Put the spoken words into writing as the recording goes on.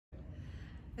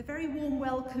A very warm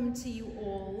welcome to you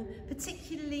all.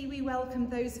 Particularly we welcome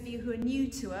those of you who are new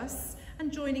to us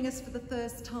and joining us for the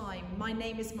first time. My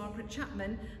name is Margaret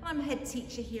Chapman and I'm head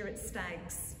teacher here at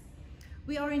Stags.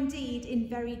 We are indeed in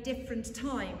very different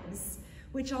times,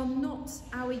 which are not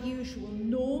our usual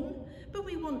norm, but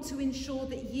we want to ensure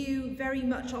that you very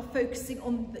much are focusing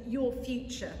on your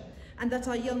future and that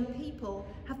our young people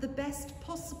have the best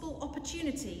possible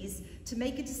opportunities to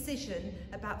make a decision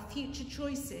about future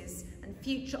choices and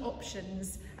future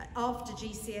options after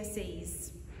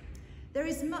GCSEs. There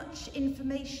is much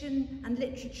information and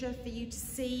literature for you to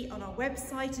see on our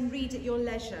website and read at your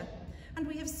leisure. And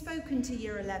we have spoken to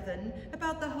Year 11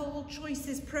 about the whole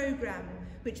Choices programme,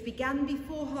 which began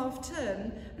before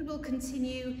half-term and will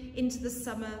continue into the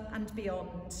summer and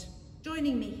beyond.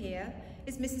 Joining me here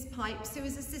is Mrs. Pipes, who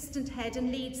is Assistant Head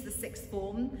and leads the Sixth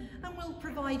Form and will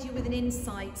provide you with an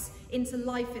insight into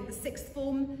life in the Sixth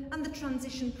Form and the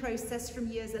transition process from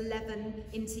Years 11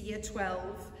 into Year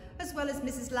 12, as well as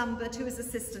Mrs. Lambert, who is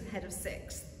Assistant Head of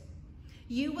Sixth.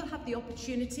 You will have the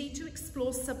opportunity to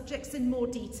explore subjects in more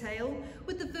detail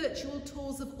with the virtual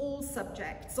tours of all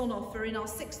subjects on offer in our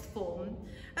Sixth Form,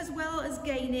 as well as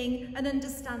gaining an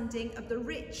understanding of the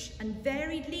rich and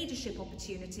varied leadership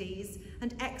opportunities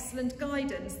and excellent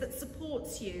guidance that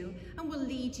supports you and will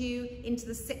lead you into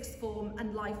the Sixth Form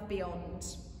and life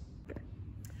beyond.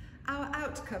 Our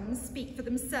outcomes speak for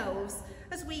themselves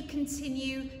as we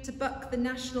continue to buck the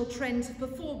national trend of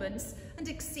performance and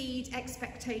exceed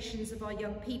expectations of our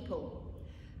young people.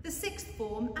 The Sixth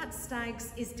Form at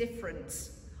Stags is different.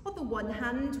 On the one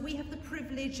hand, we have the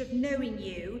privilege of knowing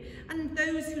you, and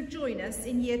those who join us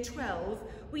in Year 12,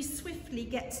 we swiftly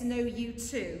get to know you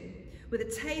too, with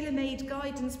a tailor-made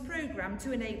guidance programme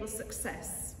to enable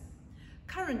success.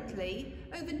 Currently,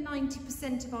 over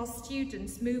 90% of our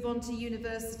students move on to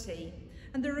university,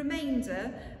 and the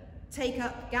remainder take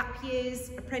up gap years,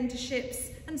 apprenticeships,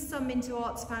 and some into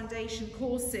Arts Foundation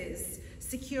courses,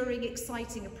 securing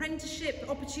exciting apprenticeship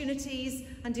opportunities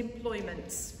and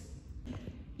employment.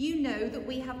 You know that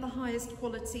we have the highest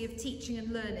quality of teaching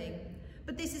and learning,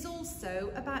 but this is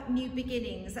also about new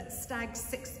beginnings at Stags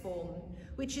Sixth Form,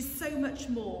 which is so much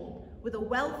more, with a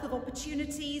wealth of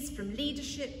opportunities from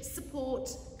leadership, support,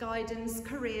 guidance,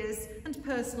 careers, and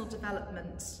personal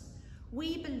development.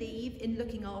 We believe in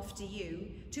looking after you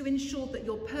to ensure that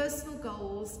your personal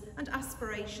goals and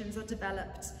aspirations are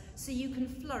developed so you can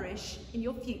flourish in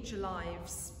your future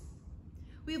lives.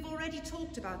 We have already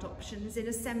talked about options in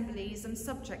assemblies and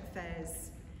subject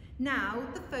fairs. Now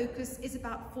the focus is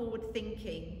about forward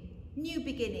thinking, new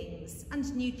beginnings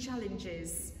and new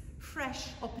challenges, fresh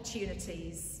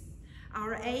opportunities.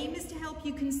 Our aim is to help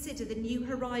you consider the new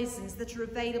horizons that are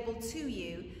available to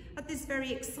you at this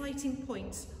very exciting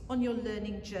point on your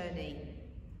learning journey.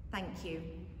 Thank you.